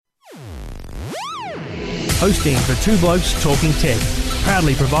Hosting for Two Blokes Talking Tech.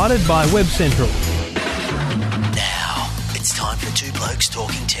 Proudly provided by Web Central. Now, it's time for Two Blokes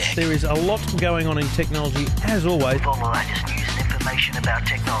Talking Tech. There is a lot going on in technology, as always. With all the latest news and information about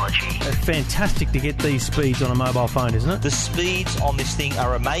technology. It's fantastic to get these speeds on a mobile phone, isn't it? The speeds on this thing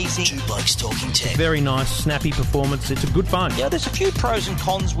are amazing. Two Blokes Talking Tech. Very nice, snappy performance. It's a good phone. Yeah, there's a few pros and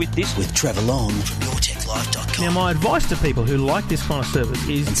cons with this. With Trevor Long from YourTechLife.com. Now, my advice to people who like this kind of service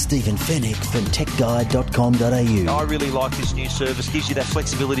is... And Stephen Fennick from TechGuide.com.au. I really like this new service. Gives you that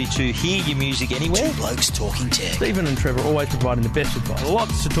flexibility to hear your music anywhere. Two Blokes Talking Tech. Stephen and Trevor always providing the best advice.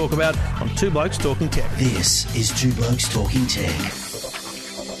 Lots to talk about on Two Blokes Talking Tech. This is Two Blokes Talking Tech.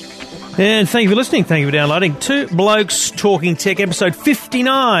 And thank you for listening. Thank you for downloading Two Blokes Talking Tech, episode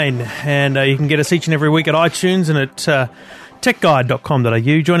 59. And you can get us each and every week at iTunes and at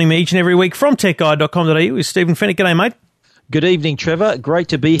techguide.com.au. Joining me each and every week from techguide.com.au is Stephen Fennick. G'day, mate. Good evening, Trevor. Great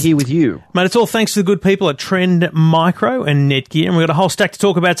to be here with you. Mate, it's all thanks to the good people at Trend Micro and Netgear. And we've got a whole stack to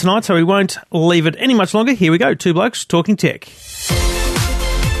talk about tonight, so we won't leave it any much longer. Here we go. Two Blokes Talking Tech.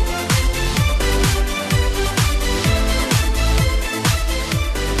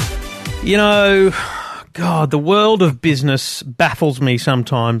 You know, God, the world of business baffles me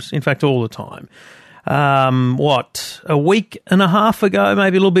sometimes, in fact, all the time. A week and a half ago,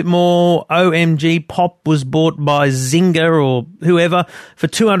 maybe a little bit more, OMG Pop was bought by Zynga or whoever for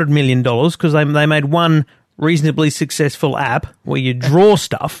 $200 million because they made one reasonably successful app where you draw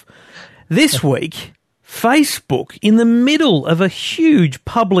stuff. This week, Facebook, in the middle of a huge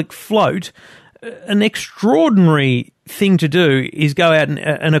public float, an extraordinary thing to do is go out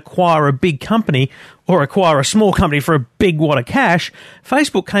and acquire a big company or acquire a small company for a big wad of cash.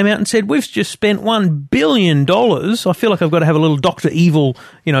 Facebook came out and said, we've just spent $1 billion. I feel like I've got to have a little Dr. Evil,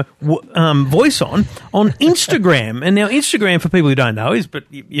 voice on Instagram. And now Instagram, for people who don't know, but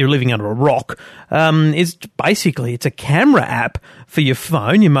you're living under a rock, is basically, it's a camera app for your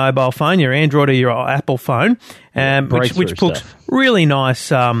phone, your mobile phone, your Android or your Apple phone, which puts really nice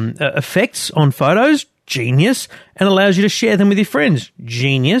effects on photos. Genius, and allows you to share them with your friends.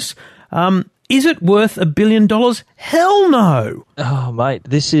 Genius. Is it worth $1 billion? Hell no. Oh, mate,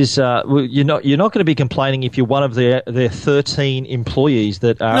 this is you're not going to be complaining if you're one of their 13 employees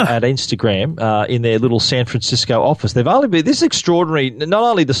that are at Instagram in their little San Francisco office. They've only been this is extraordinary. Not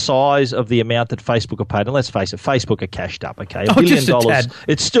only the size of the amount that Facebook are paid, and let's face it, Facebook are cashed up. Okay, $1 billion.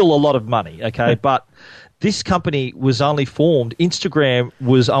 It's still a lot of money. Okay, but. This company was only formed, Instagram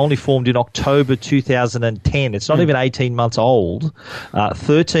was only formed in October 2010. It's not even 18 months old.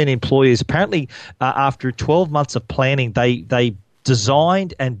 13 employees. Apparently, after 12 months of planning, they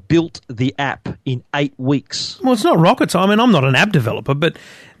designed and built the app in 8 weeks. Well, it's not rocket science. I mean, I'm not an app developer, but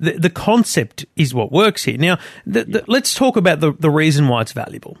the concept is what works here. Now, let's talk about the reason why it's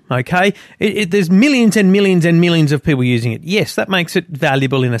valuable, okay? There's millions and millions and millions of people using it. Yes, that makes it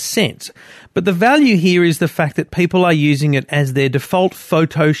valuable in a sense. But the value here is the fact that people are using it as their default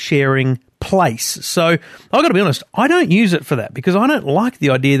photo sharing place. So I've got to be honest, I don't use it for that because I don't like the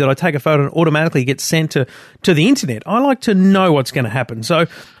idea that I take a photo and automatically gets sent to the internet. I like to know what's going to happen. So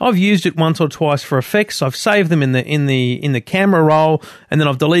I've used it once or twice for effects. I've saved them in the camera roll, and then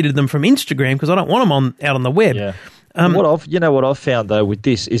I've deleted them from Instagram because I don't want them out on the web. Yeah. What I've found though with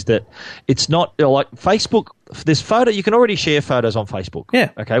this is that it's not like Facebook. This photo, you can already share photos on Facebook. Yeah.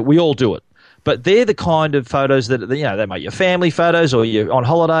 Okay, we all do it. But they're the kind of photos that, they make your family photos or you're on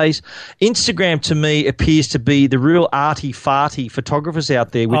holidays. Instagram, to me, appears to be the real arty-farty photographers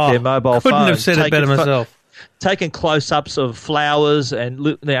out there with their mobile phones. Couldn't have said it better myself. Taking close-ups of flowers and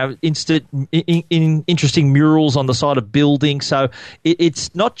interesting murals on the side of buildings. So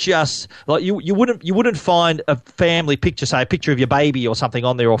it's not just like you wouldn't find a family picture, say a picture of your baby or something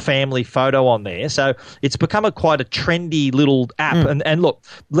on there, or family photo on there. So it's become quite a trendy little app. And look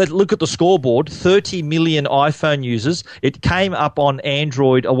at the scoreboard: 30 million iPhone users. It came up on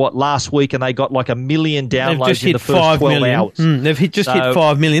Android last week, and they got like 1 million downloads in the first 12 hours. They've hit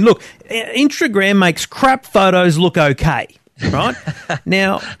 5 million. Look, Instagram makes crap photos look okay, right?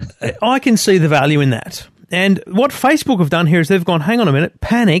 Now, I can see the value in that. And what Facebook have done here is they've gone, hang on a minute,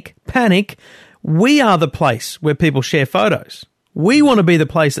 panic. We are the place where people share photos. We want to be the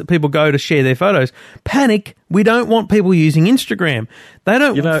place that people go to share their photos. Panic. We don't want people using Instagram. They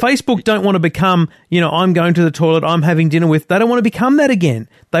don't. Facebook don't want to become, I'm going to the toilet, I'm having dinner with. They don't want to become that again.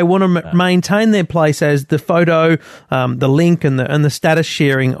 They want to maintain their place as the photo, the link, and the status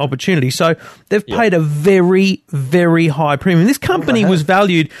sharing opportunity. So they've paid a very, very high premium. This company was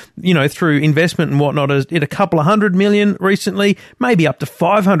valued, through investment and whatnot, at a couple of $100 million recently, maybe up to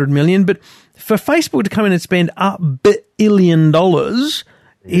 $500 million. But for Facebook to come in and spend $1 billion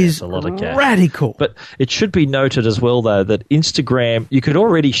is a lot of cash. radical. But it should be noted as well, though, that Instagram, you could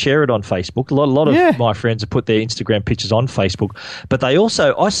already share it on Facebook. A lot of my friends have put their Instagram pictures on Facebook. But they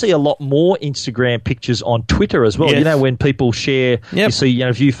also, I see a lot more Instagram pictures on Twitter as well. Yes. You know, when people share, you see,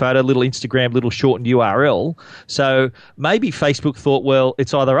 view photo, little Instagram, little shortened URL. So maybe Facebook thought, well,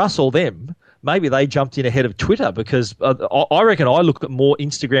 it's either us or them. Maybe they jumped in ahead of Twitter because I reckon I look at more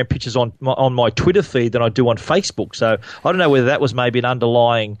Instagram pictures on my Twitter feed than I do on Facebook. So I don't know whether that was maybe an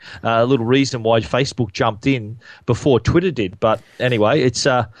underlying little reason why Facebook jumped in before Twitter did. But anyway, it's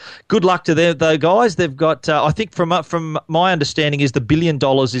good luck to them, though, guys. They've got, I think from my understanding, is the $1 billion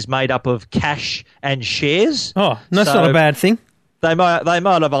is made up of cash and shares. Oh, that's not a bad thing. They might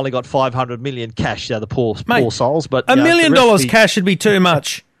have only got 500 million cash, the poor souls. But $1 million cash should be too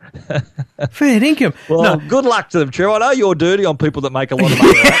much. Fair income. Well, good luck to them, Trevor. I know you're dirty on people that make a lot of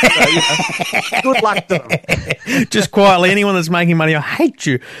money. Right? So, good luck to them. Just quietly, anyone that's making money, I hate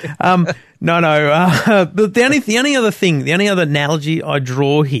you. The only other analogy I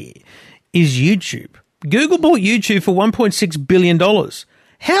draw here is YouTube. Google bought YouTube for $1.6 billion.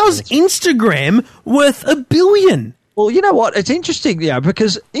 How's Instagram worth $1 billion? Well, you know what? It's interesting,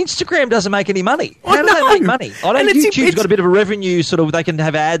 because Instagram doesn't make any money. How do they make money? I know YouTube's got a bit of a revenue, they can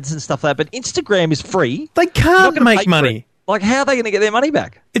have ads and stuff like that, but Instagram is free. They can't make money. Like, how are they going to get their money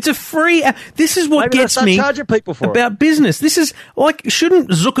back? It's a free app. This is what gets me charging people for about business. This is shouldn't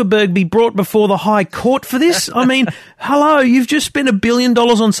Zuckerberg be brought before the High Court for this? I mean, hello, you've just spent $1 billion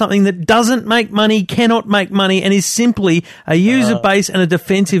on something that doesn't make money, cannot make money, and is simply a user base and a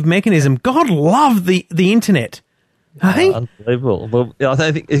defensive mechanism. God love the internet. Hey? Unbelievable. Well,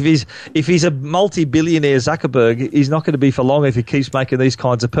 I think if he's a multi-billionaire Zuckerberg, he's not going to be for long if he keeps making these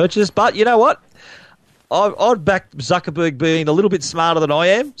kinds of purchases. But you know what? I'd back Zuckerberg being a little bit smarter than I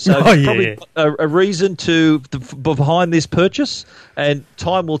am. So probably a reason behind this purchase, and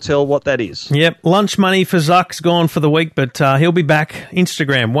time will tell what that is. Yep, lunch money for Zuck's gone for the week, but he'll be back.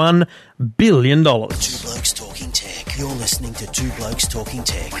 Instagram, $1 billion. Two Blokes Talking Tech. You're listening to Two Blokes Talking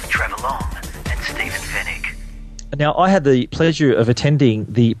Tech with Trevor Long and Stephen Fennick. Now, I had the pleasure of attending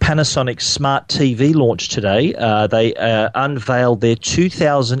the Panasonic Smart TV launch today. They unveiled their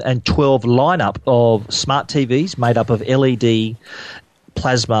 2012 lineup of smart TVs made up of LED,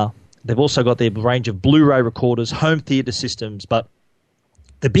 plasma. They've also got their range of Blu-ray recorders, home theater systems, but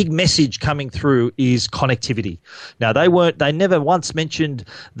the big message coming through is connectivity. Now, they never once mentioned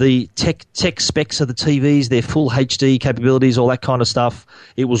the tech specs of the TVs, their full HD capabilities, all that kind of stuff.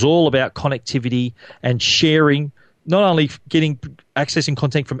 It was all about connectivity and sharing, not only accessing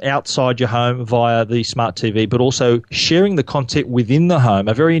content from outside your home via the smart TV, but also sharing the content within the home.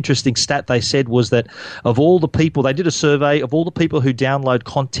 A very interesting stat they said was that of all the people, they did a survey of all the people who download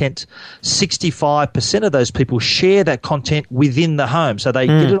content, 65% of those people share that content within the home. So they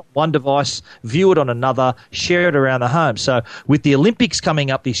get it on one device, view it on another, share it around the home. So with the Olympics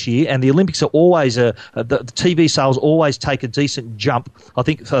coming up this year, and the Olympics are always the TV sales always take a decent jump. I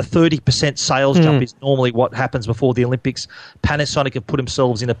think a 30% sales jump is normally what happens before the Olympics. Panasonic have put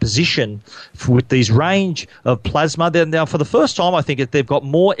themselves in a position with these range of plasma. Now, for the first time, I think they've got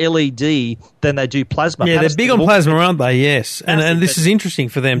more LED than they do plasma. Yeah, they're big on plasma, aren't they? Yes. And this is interesting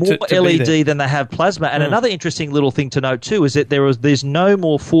for them more to LED be than they have plasma. And another interesting little thing to note, too, is that there's no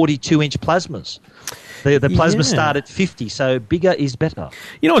more 42-inch plasmas. The plasma start at 50, so bigger is better.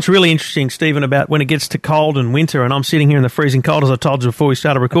 You know what's really interesting, Stephen, about when it gets to cold and winter, and I'm sitting here in the freezing cold, as I told you before we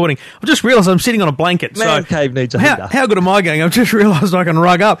started recording, I've just realised I'm sitting on a blanket. Man cave needs a heater. How good am I going? I've just realised I can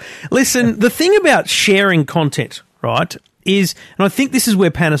rug up. Listen, the thing about sharing content, right, is, and I think this is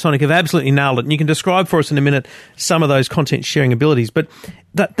where Panasonic have absolutely nailed it, and you can describe for us in a minute some of those content sharing abilities, but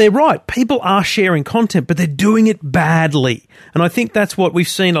that they're right. People are sharing content, but they're doing it badly. And I think that's what we've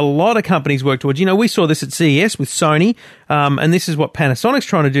seen a lot of companies work towards. You know, we saw this at CES with Sony, and this is what Panasonic's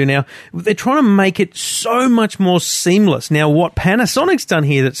trying to do now. They're trying to make it so much more seamless. Now, what Panasonic's done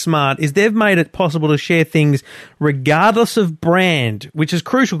here that's smart is they've made it possible to share things regardless of brand, which is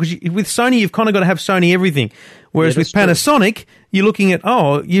crucial because with Sony, you've kind of got to have Sony everything. Whereas with Panasonic, you're looking at,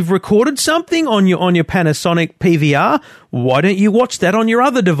 you've recorded something on your Panasonic PVR. Why don't you watch that on your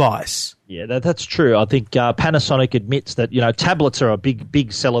other device? Yeah, that's true. I think Panasonic admits that tablets are a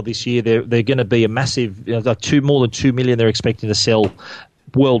big seller this year. They're going to be a massive, more than 2 million. They're expecting to sell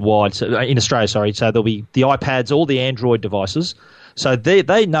worldwide in Australia. Sorry, so there'll be the iPads, all the Android devices. So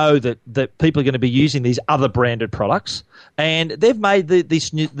they know that people are going to be using these other branded products, and they've made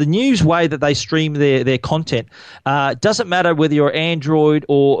the news way that they stream their content. Doesn't matter whether you're Android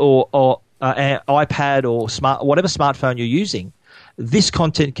or iPad or whatever smartphone you're using. this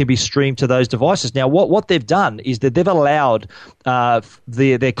content can be streamed to those devices. Now, what they've done is that they've allowed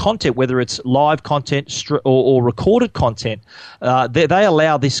their content, whether it's live content or recorded content, they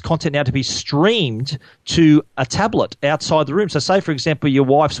allow this content now to be streamed to a tablet outside the room. So say, for example, your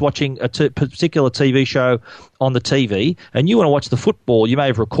wife's watching a particular TV show on the TV and you want to watch the football, you may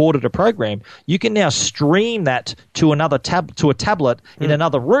have recorded a program, you can now stream that to a tablet in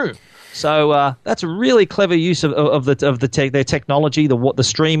another room. So that's a really clever use of their technology, the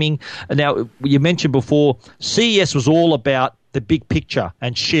streaming. Now, you mentioned before, CES was all about the big picture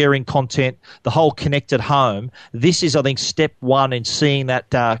and sharing content, the whole connected home. This is, I think, step one in seeing that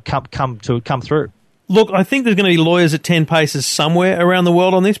come through. Look, I think there's going to be lawyers at 10 paces somewhere around the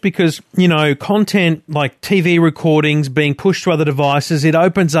world on this because, content like TV recordings being pushed to other devices, it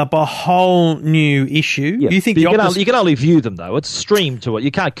opens up a whole new issue. Yeah. You think you can only view them, though. It's streamed to it.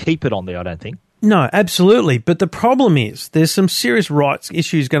 You can't keep it on there, I don't think. No, absolutely. But the problem is there's some serious rights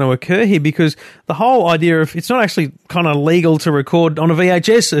issues going to occur here because the whole idea of it's not actually kind of legal to record on a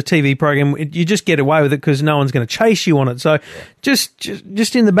VHS a TV program. You just get away with it because no one's going to chase you on it. So just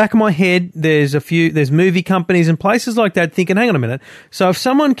in the back of my head, there's movie companies and places like that thinking, hang on a minute. So if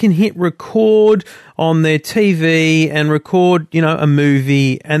someone can hit record on their TV and record, a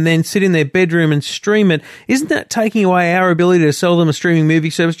movie and then sit in their bedroom and stream it, isn't that taking away our ability to sell them a streaming movie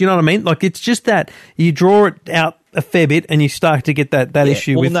service? You know what I mean? Like, it's just that you draw it out a fair bit and you start to get that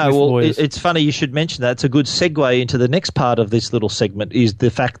issue with lawyers. It's funny you should mention that. It's a good segue into the next part of this little segment is the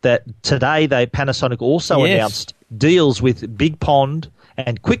fact that today Panasonic also announced deals with Big Pond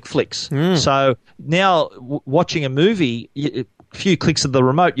and QuickFlix. So now watching a movie, few clicks of the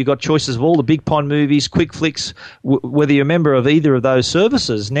remote, you got choices of all the Big Pond movies, QuickFlix, whether you're a member of either of those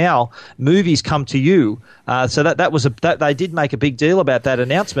services. Now, movies come to you. So that they did make a big deal about that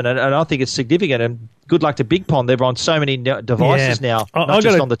announcement, and I think it's significant. And good luck to Big Pond. They're on so many devices now, not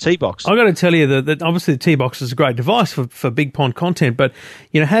just on the T-Box. I've got to tell you that obviously the T-Box is a great device for Big Pond content, but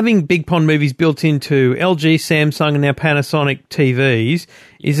having Big Pond movies built into LG, Samsung, and now Panasonic TVs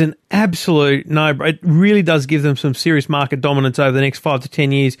is an absolute no-brainer. It really does give them some serious market dominance over the next 5 to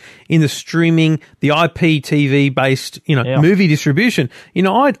 10 years in the streaming, the IPTV-based, movie distribution.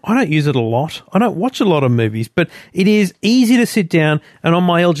 I don't use it a lot. I don't watch a lot of movies, but it is easy to sit down and on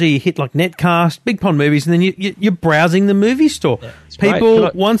my LG you hit like Netcast, Big Pond movies, and then you're browsing the movie store. Yeah,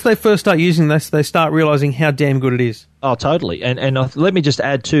 people, once they first start using this, they start realizing how damn good it is. Oh, totally. And let me just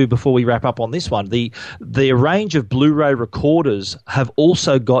add too, before we wrap up on this one, the range of Blu-ray recorders have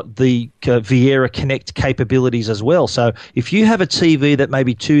also got the Viera Connect capabilities as well. So if you have a TV that may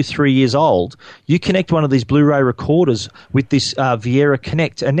be 2-3 years old, you connect one of these Blu-ray recorders with this Viera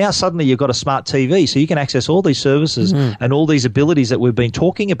Connect, and now suddenly you've got a smart TV, so you can access all these services and all these abilities that we've been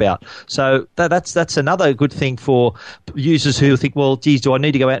talking about. So that's another good thing for users who think, well, geez, do I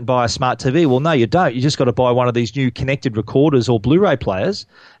need to go out and buy a smart TV? Well, no, you don't. You just got to buy one of these new connected recorders or Blu-ray players,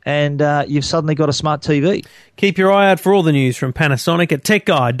 and you've suddenly got a smart TV. Keep your eye out for all the news from Panasonic at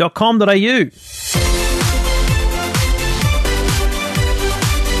techguide.com.au.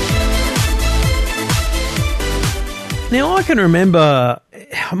 Now, I can remember,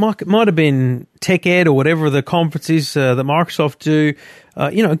 it might have been Tech Ed or whatever the conference is that Microsoft do,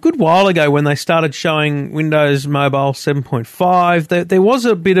 a good while ago when they started showing Windows Mobile 7.5, there was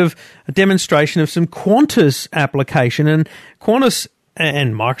a bit of a demonstration of some Qantas application, and Qantas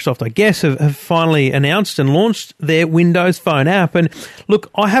and Microsoft, I guess, have finally announced and launched their Windows Phone app. And look,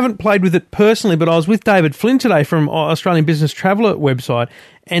 I haven't played with it personally, but I was with David Flynn today from Australian Business Traveller website,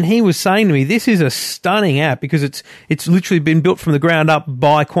 and he was saying to me, this is a stunning app because it's literally been built from the ground up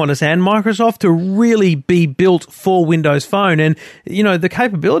by Qantas and Microsoft to really be built for Windows Phone. And, the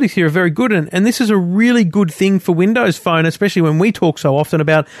capabilities here are very good. And this is a really good thing for Windows Phone, especially when we talk so often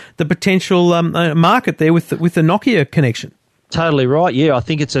about the potential market there with the Nokia connection. Totally right. Yeah, I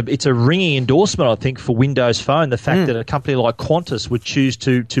think it's a ringing endorsement, I think, for Windows Phone, the fact that a company like Qantas would choose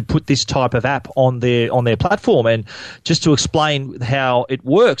to put this type of app on their platform. And just to explain how it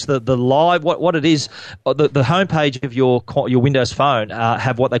works, the live what it is, the homepage of your Windows Phone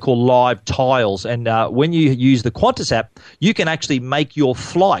have what they call live tiles, and when you use the Qantas app, you can actually make your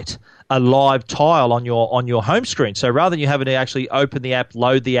flight a live tile on your home screen. So rather than you having to actually open the app,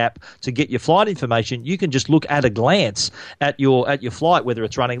 load the app to get your flight information, you can just look at a glance at your flight, whether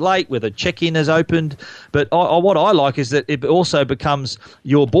it's running late, whether check-in has opened. But what I like is that it also becomes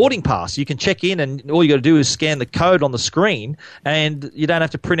your boarding pass. You can check in, and all you got to do is scan the code on the screen, and you don't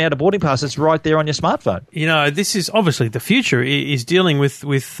have to print out a boarding pass. It's right there on your smartphone. This is obviously the future is dealing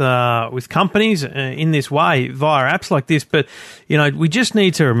with companies in this way via apps like this. But we just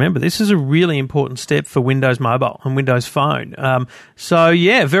need to remember this this is a really important step for Windows Mobile and Windows Phone.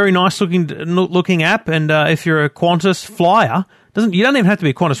 Very nice looking app. And if you're a Qantas flyer, you don't even have to be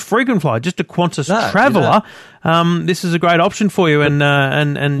a Qantas frequent flyer, just a Qantas traveller. This is a great option for you.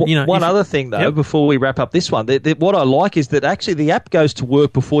 And one other thing though, before we wrap up this one, what I like is that actually the app goes to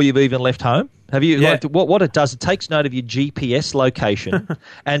work before you've even left home. Have you what it does? It takes note of your GPS location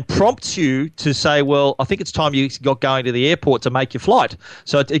and prompts you to say, "Well, I think it's time you got going to the airport to make your flight."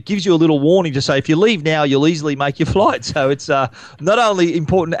 So it gives you a little warning to say, "If you leave now, you'll easily make your flight." So it's not only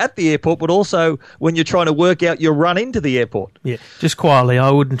important at the airport, but also when you're trying to work out your run into the airport. Yeah, just quietly, I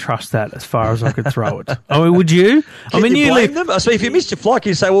wouldn't trust that as far as I could throw it. I mean, would you? You blame them? So if you missed your flight,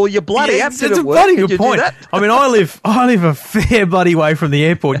 you say, "Well, your bloody app didn't work." It's a bloody good point. I mean, I live a fair bloody way from the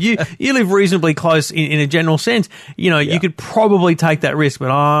airport. You live reasonably close in a general sense. You could probably take that risk, but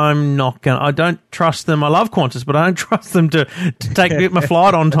I'm not going to. I don't trust them. I love Qantas, but I don't trust them to get my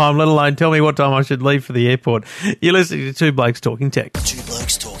flight on time, let alone tell me what time I should leave for the airport. You're listening to Two Blokes Talking Tech. Two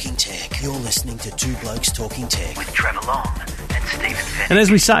Blokes Talking Tech. You're listening to Two Blokes Talking Tech with Trevor Long and Stephen Fennick. And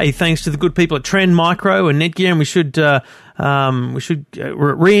as we say, thanks to the good people at Trend Micro and Netgear, and we should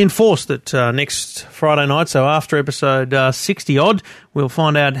reinforce that next Friday night, so after episode 60-odd, we'll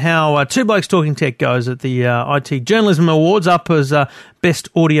find out how Two Blokes Talking Tech goes at the IT Journalism Awards, up as Best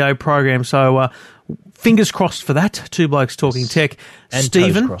Audio Program. So fingers crossed for that. Two Blokes Talking Tech. And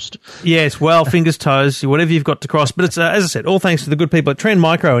Stephen, toes crossed. Yes, well, fingers, toes, whatever you've got to cross. But it's, as I said, all thanks to the good people at Trend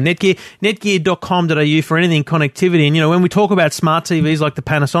Micro and Netgear. Netgear.com.au for anything connectivity. And, when we talk about smart TVs like the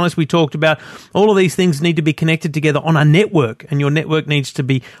Panasonics we talked about, all of these things need to be connected together on a network. And your network needs to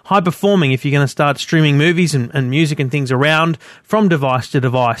be high-performing if you're going to start streaming movies and music and things around from device to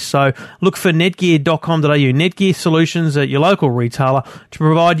device. So look for netgear.com.au, Netgear Solutions at your local retailer, to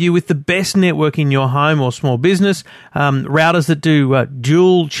provide you with the best network in your home or small business. Routers that do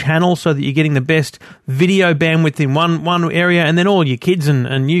dual channel so that you're getting the best video bandwidth in one area, and then all your kids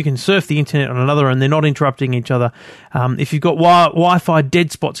and you can surf the internet on another, and they're not interrupting each other. If you've got Wi-Fi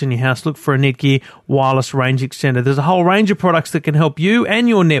dead spots in your house, look for a Netgear wireless range extender. There's a whole range of products that can help you and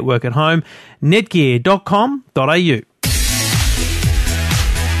your network at home. Netgear.com.au.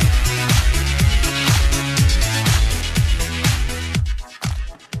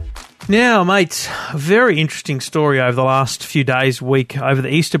 Now, mates, a very interesting story over the last few days, week, over the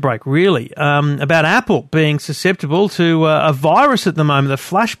Easter break, really, about Apple being susceptible to a virus at the moment, the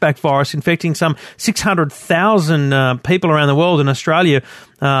flashback virus, infecting some 600,000 people around the world. In Australia,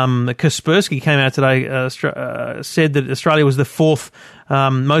 Kaspersky came out today, said that Australia was the fourth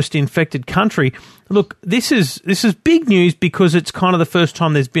most infected country. Look, this is big news because it's kind of the first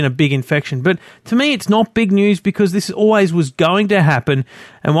time there's been a big infection. But to me, it's not big news because this always was going to happen.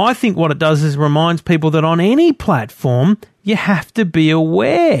 And I think what it does is reminds people that on any platform, you have to be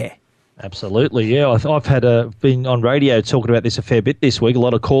aware. Absolutely, yeah. I've been on radio talking about this a fair bit this week. A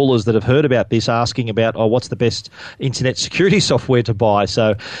lot of callers that have heard about this asking about, what's the best internet security software to buy?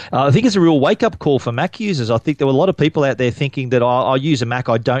 So I think it's a real wake-up call for Mac users. I think there were a lot of people out there thinking that I use a Mac,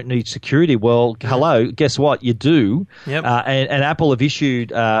 I don't need security. Well, hello, guess what? You do. Yep. And Apple have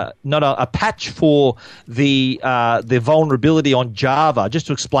issued not a patch for the vulnerability on Java. Just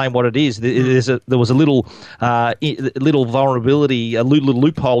to explain what it is, there was a little vulnerability, a little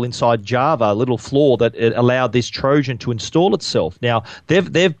loophole inside Java, a little flaw that it allowed this Trojan to install itself. Now,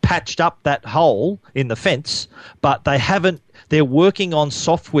 they've patched up that hole in the fence, but they haven't. They're working on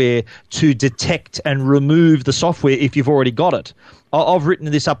software to detect and remove the software if you've already got it. I've written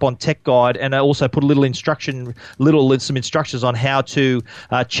this up on Tech Guide, and I also put some instructions on how to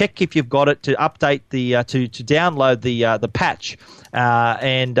check if you've got it, to update to download the patch.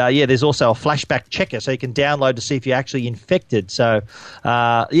 There's also a flashback checker, so you can download to see if you're actually infected. So,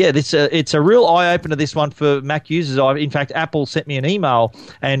 it's a real eye-opener, this one, for Mac users. In fact, Apple sent me an email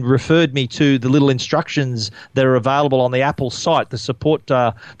and referred me to the little instructions that are available on the Apple site, the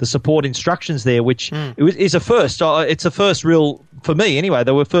support instructions there, which is a first. It's a first real, for me anyway,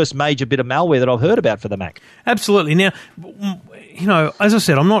 the first major bit of malware that I've heard about for the Mac. Absolutely. Now, as I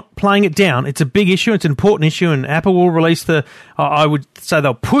said, I'm not playing it down. It's a big issue. It's an important issue, and Apple will release I would say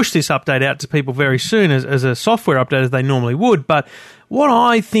they'll push this update out to people very soon as a software update, as they normally would. But what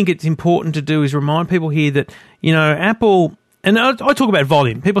I think it's important to do is remind people here that, Apple, and I talk about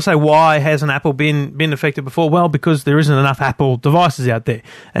volume. People say, why hasn't Apple been affected before? Well, because there isn't enough Apple devices out there.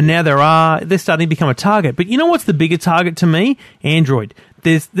 And now they're starting to become a target. But you know what's the bigger target to me? Android.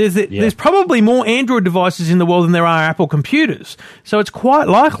 There's probably more Android devices in the world than there are Apple computers. So it's quite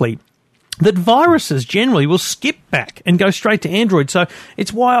likely that viruses generally will skip back and go straight to Android. So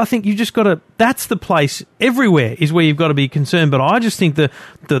it's why I think you just got to, that's the place everywhere is where you've got to be concerned. But I just think the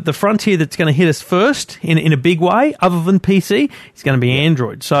frontier that's going to hit us first in a big way, other than PC, is going to be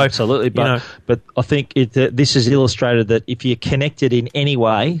Android. So absolutely. But I think this has illustrated that if you're connected in any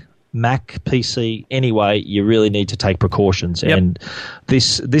way, Mac, PC, anyway, you really need to take precautions. Yep. And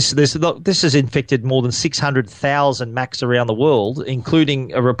this has infected more than 600,000 Macs around the world,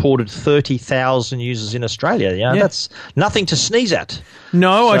 including a reported 30,000 users in Australia. That's nothing to sneeze at.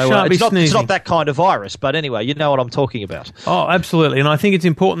 No, I shan't be sneezing. It's not that kind of virus, but anyway, you know what I'm talking about. Oh, absolutely. And I think it's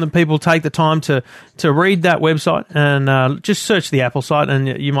important that people take the time to read that website and just search the Apple site,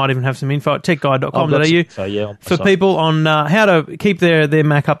 and you might even have some info at techguide.com.au for people on how to keep their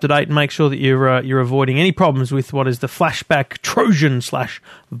Mac up to date and make sure that you're avoiding any problems with what is the flashback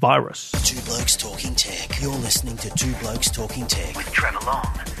Trojan/virus. Two Blokes Talking Tech. You're listening to Two Blokes Talking Tech with Trevor Long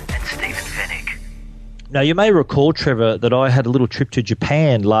and Stephen Fennick. Now, you may recall, Trevor, that I had a little trip to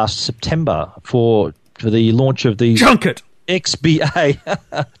Japan last September for the launch of the Junket XBA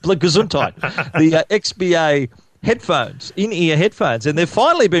Gesundheit, the XBA headphones, in-ear headphones, and they've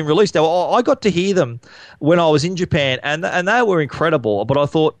finally been released. Now, I got to hear them when I was in Japan, and they were incredible. But I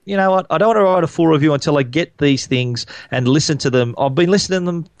thought, you know what, I don't want to write a full review until I get these things and listen to them. I've been listening to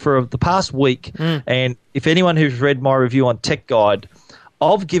them for the past week, and if anyone who's read my review on Tech Guide,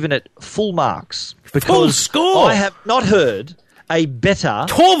 I've given it full marks because full score. I have not heard a better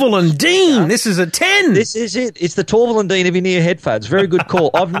Torval and Dean. This is a 10. This is it. It's the Torval and Dean of in-ear headphones. Very good call.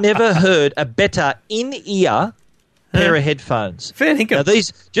 I've never heard a better in-ear pair of headphones. Fair dinkum. Now,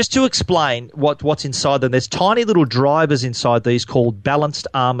 these, just to explain what's inside them, there's tiny little drivers inside these called balanced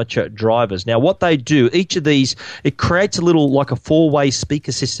armature drivers. Now, what they do, each of these, it creates a little, like a four-way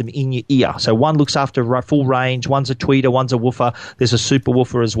speaker system in your ear. So one looks after full range, one's a tweeter, one's a woofer, there's a super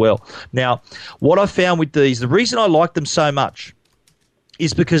woofer as well. Now, what I found with these, the reason I like them so much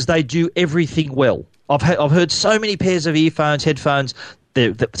is because they do everything well. I've heard so many pairs of earphones, headphones,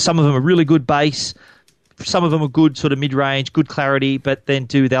 some of them are really good bass, some of them are good sort of mid-range, good clarity, but then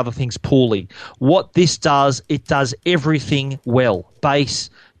do the other things poorly. What this does, it does everything well. Bass,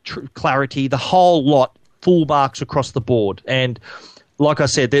 clarity, the whole lot, full marks across the board. And like I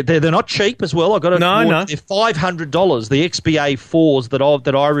said, they're not cheap as well. I got no. They're $500. The XBA 4s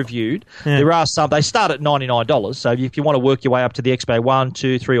that I reviewed, there are some. They start at $99. So if you want to work your way up to the XBA 1,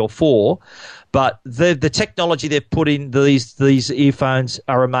 2, 3, or 4. But the technology they've put in these earphones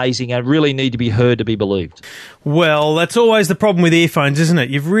are amazing and really need to be heard to be believed. Well, that's always the problem with earphones, isn't it?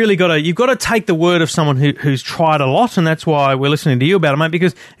 You've got to take the word of someone who's tried a lot, and that's why we're listening to you about it, mate.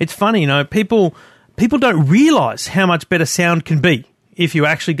 Because it's funny, people don't realise how much better sound can be if you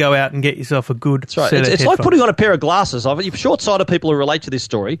actually go out and get yourself a good That's right. set of It's headphones. like putting on a pair of glasses. Short-sighted people who relate to this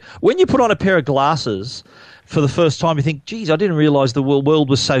story, when you put on a pair of glasses for the first time, you think, geez, I didn't realise the world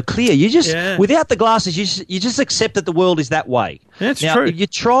was so clear. You just, without the glasses, you just accept that the world is that way. That's now, true. If you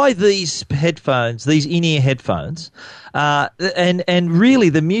try these headphones, these in-ear headphones, and really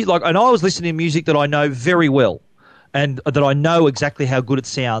the music, and I was listening to music that I know very well, and that I know exactly how good it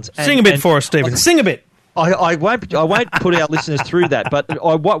sounds. Sing a bit for us, Stephen. Sing a bit. I won't put our listeners through that, but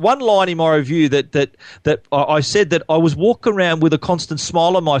one line in my review that I said that I was walking around with a constant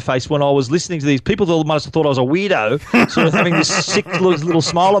smile on my face when I was listening to these. People must have thought I was a weirdo, sort of having this sick little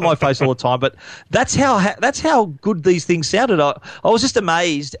smile on my face all the time. But that's how good these things sounded. I was just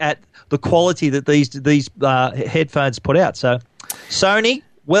amazed at the quality that these headphones put out. So, Sony,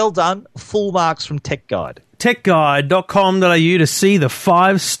 well done. Full marks from Tech Guide. Techguide.com.au to see the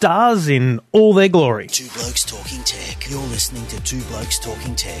 5 stars in all their glory. Two Blokes Talking Tech. You're listening to Two Blokes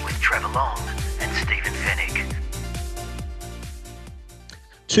Talking Tech with Trevor Long and Stephen Fennick.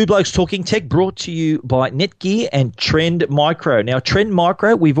 Two Blokes Talking Tech brought to you by Netgear and Trend Micro. Now, Trend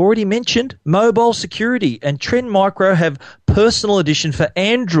Micro, we've already mentioned mobile security, and Trend Micro have personal edition for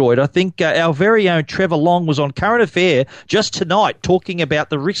Android. I think our very own Trevor Long was on Current Affair just tonight talking about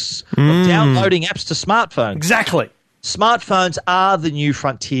the risks of downloading apps to smartphones. Exactly. Smartphones are the new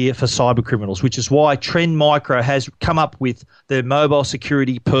frontier for cyber criminals, which is why Trend Micro has come up with their mobile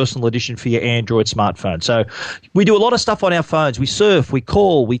security personal edition for your Android smartphone. So we do a lot of stuff on our phones. We surf, we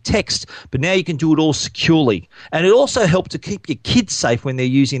call, we text, but now you can do it all securely. And it also helps to keep your kids safe when they're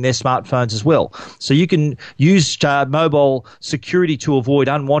using their smartphones as well. So you can use mobile security to avoid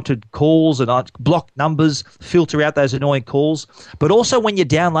unwanted calls and block numbers, filter out those annoying calls. But also when you're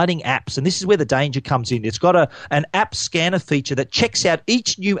downloading apps, and this is where the danger comes in. It's got an app scanner feature that checks out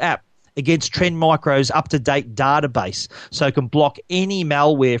each new app against Trend Micro's up-to-date database, so it can block any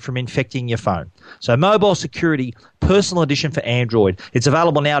malware from infecting your phone. So Mobile Security Personal Edition for Android. It's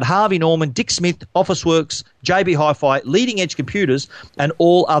available now at Harvey Norman, Dick Smith, Officeworks, JB Hi-Fi, Leading Edge Computers, and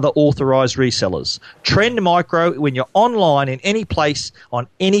all other authorized resellers. Trend Micro, when you're online in any place, on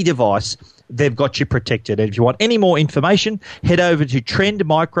any device, they've got you protected. And if you want any more information, head over to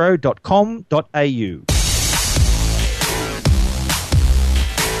trendmicro.com.au.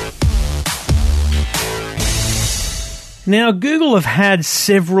 Now, Google have had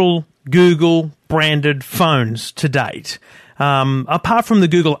several Google-branded phones to date. Apart from the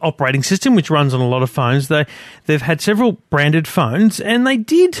Google operating system, which runs on a lot of phones, they've had several branded phones, and they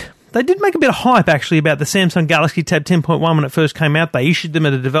did make a bit of hype, actually, about the Samsung Galaxy Tab 10.1 when it first came out. They issued them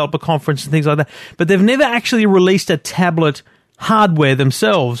at a developer conference and things like that, but they've never actually released a tablet hardware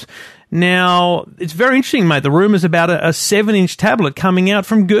themselves. Now, it's very interesting, mate, the rumours about a 7-inch tablet coming out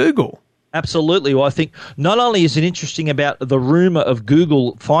from Google. Absolutely. Well, I think not only is it interesting about the rumour of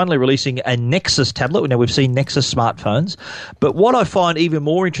Google finally releasing a Nexus tablet. Now, we've seen Nexus smartphones. But what I find even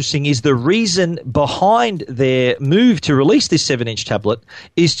more interesting is the reason behind their move to release this 7-inch tablet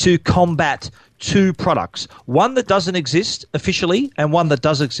is to combat two products, one that doesn't exist officially and one that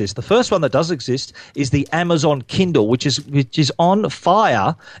does exist. The first one that does exist is the Amazon Kindle, which is on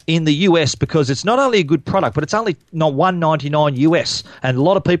fire in the US because it's not only a good product, but it's only not $199 US, and a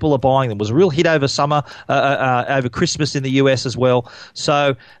lot of people are buying them. It was a real hit over summer, over Christmas in the US as well.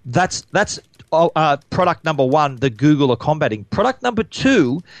 So that's product number one that Google are combating. Product number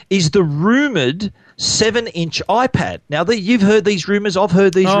two is the rumoured 7-inch iPad. Now, you've heard these rumours. I've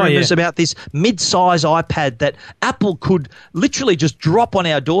heard these rumours about this mid-size iPad that Apple could literally just drop on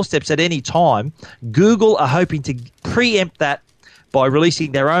our doorsteps at any time. Google are hoping to preempt that by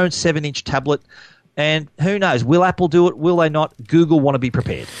releasing their own 7-inch tablet. And who knows, will Apple do it? Will they not? Google want to be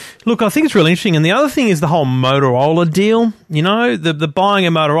prepared. Look, I think it's really interesting. And the other thing is the whole Motorola deal. You know, the buying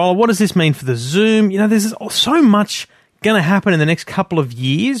of Motorola. What does this mean for the Zoom? You know, there's so much going to happen in the next couple of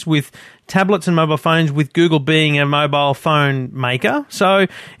years with tablets and mobile phones, with Google being a mobile phone maker. So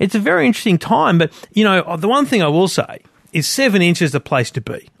it's a very interesting time. But, you know, the one thing I will say is 7 inches the place to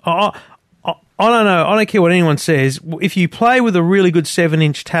be. I don't know. I don't care what anyone says. If you play with a really good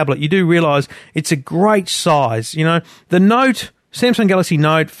 7-inch tablet, you do realise it's a great size. You know, the Note, Samsung Galaxy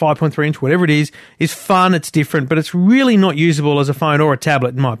Note 5.3 inch, whatever it is fun, it's different, but it's really not usable as a phone or a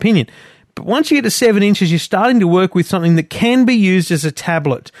tablet, in my opinion. But once you get to 7 inches, you're starting to work with something that can be used as a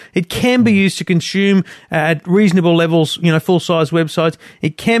tablet. It can be used to consume at reasonable levels, you know, full-size websites.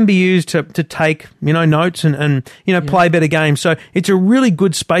 It can be used to take, you know, notes and play better games. So it's a really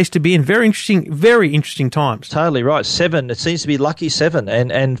good space to be in. Very interesting times. Totally right. 7. It seems to be lucky 7.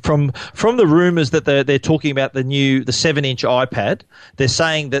 And from the rumours that they're talking about the 7-inch iPad, they're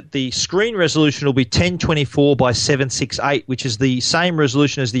saying that the screen resolution will be 1024 by 768, which is the same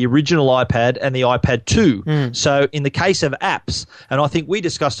resolution as the original iPad and the iPad 2. So in the case of apps, and I think we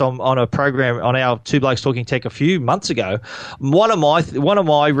discussed on a program on our Two Blokes Talking Tech a few months ago, one of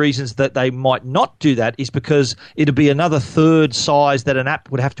my reasons that they might not do that is because it'll be another third size that an app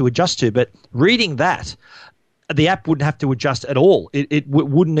would have to adjust to. But reading that, the app wouldn't have to adjust at all. It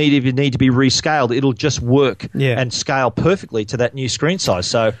wouldn't even need to be rescaled. It'll just work and scale perfectly to that new screen size.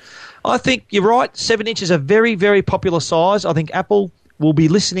 So I think you're right. 7 inches is a very, very popular size. I think Apple will be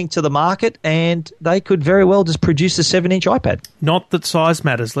listening to the market, and they could very well just produce a 7-inch iPad. Not that size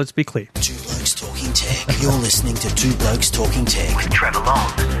matters, let's be clear. Two Blokes Talking Tech. You're listening to Two Blokes Talking Tech with Trevor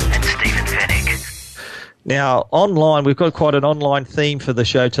Long and Stephen Fennick. Now, online, we've got quite an online theme for the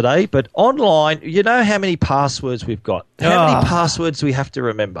show today, but online, you know how many passwords we've got? How many passwords do we have to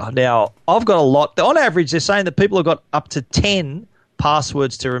remember? Now, I've got a lot. On average, they're saying that people have got up to 10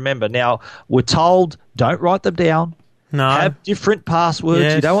 passwords to remember. Now, we're told, don't write them down. No. Have different passwords.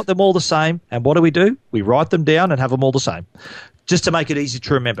 Yes. You don't want them all the same. And what do? We write them down and have them all the same, just to make it easy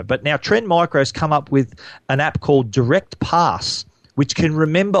to remember. But now Trend Micro has come up with an app called Direct Pass, which can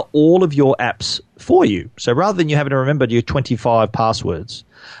remember all of your apps for you. So rather than you having to remember your 25 passwords,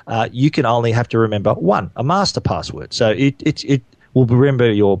 you can only have to remember one, a master password. So it will remember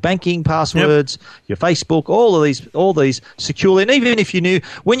your banking passwords, your Facebook, all these securely. And even if you knew,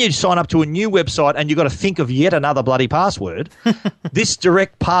 when you sign up to a new website and you've got to think of yet another bloody password, this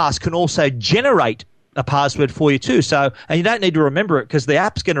Direct Pass can also generate a password for you too. So, and you don't need to remember it because the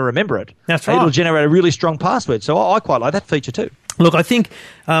app's going to remember it. That's right. It'll generate a really strong password. So I quite like that feature too. Look, I think,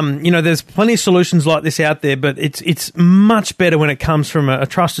 there's plenty of solutions like this out there, but it's much better when it comes from a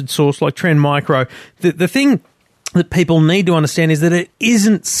trusted source like Trend Micro. The thing that people need to understand is that it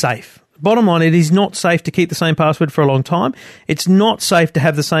isn't safe. bottom line, it is not safe to keep the same password for a long time. It's not safe to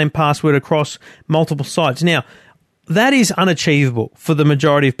have the same password across multiple sites. Now, that is unachievable for the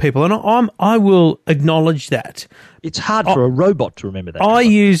majority of people, and I will acknowledge that. It's hard for a robot to remember that.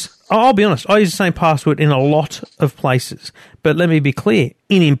 I'll be honest, I use the same password in a lot of places. But let me be clear,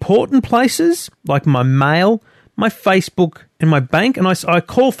 in important places, like my mail, my Facebook, and my bank, and I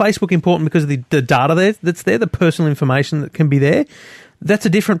call Facebook important because of the data that's there, the personal information that can be there, that's a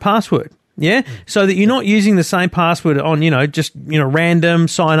different password. Yeah, so that you're not using the same password on, just random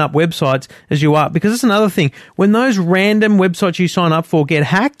sign-up websites as you are. Because that's another thing. When those random websites you sign up for get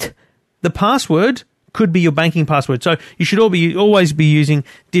hacked, the password could be your banking password. So you should always be using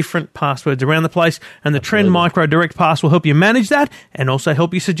different passwords around the place. And the Trend Micro Direct Pass will help you manage that and also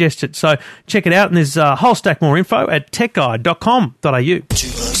help you suggest it. So check it out. And there's a whole stack more info at techguide.com.au.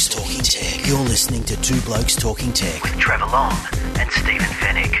 Two Blokes Talking Tech. You're listening to Two Blokes Talking Tech with Trevor Long and Stephen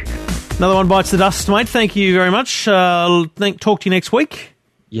Fennick. Another one bites the dust, mate. Talk to you next week.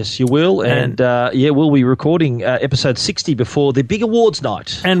 Yes, you will. And we'll be recording episode 60 before the big awards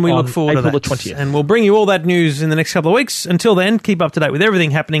night. And we look forward to that. April the 20th. And we'll bring you all that news in the next couple of weeks. Until then, keep up to date with everything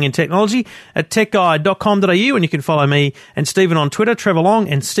happening in technology at techguide.com.au. And you can follow me and Stephen on Twitter, Trevor Long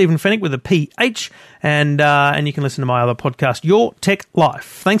and Stephen Fennick with a PH. And you can listen to my other podcast, Your Tech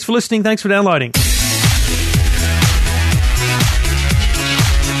Life. Thanks for listening. Thanks for downloading.